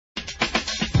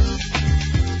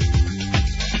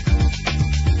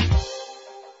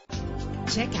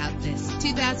Check out this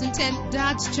 2010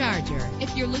 Dodge Charger.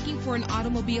 If you're looking for an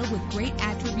automobile with great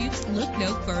attributes, look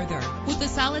no further. With a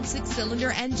solid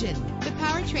 6-cylinder engine, the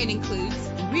powertrain includes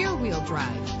rear-wheel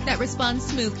drive that responds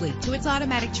smoothly to its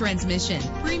automatic transmission.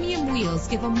 Premium wheels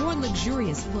give a more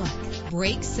luxurious look.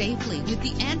 Brake safely with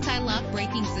the anti-lock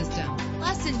braking system.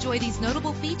 Plus, enjoy these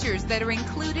notable features that are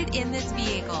included in this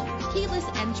vehicle: keyless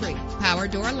entry, power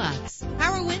door locks,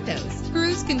 power windows,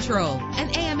 cruise control, an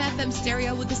AM/FM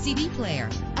stereo with a CD player,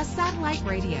 a satellite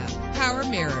radio, power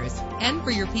mirrors. And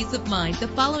for your peace of mind, the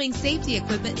following safety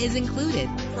equipment is included: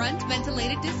 front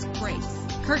ventilated disc brakes,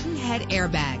 curtain head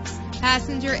airbags,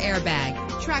 passenger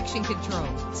airbag, traction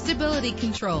control, stability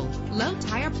control, low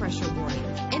tire pressure warning,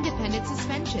 independent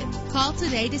suspension. Call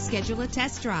today to schedule a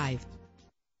test drive.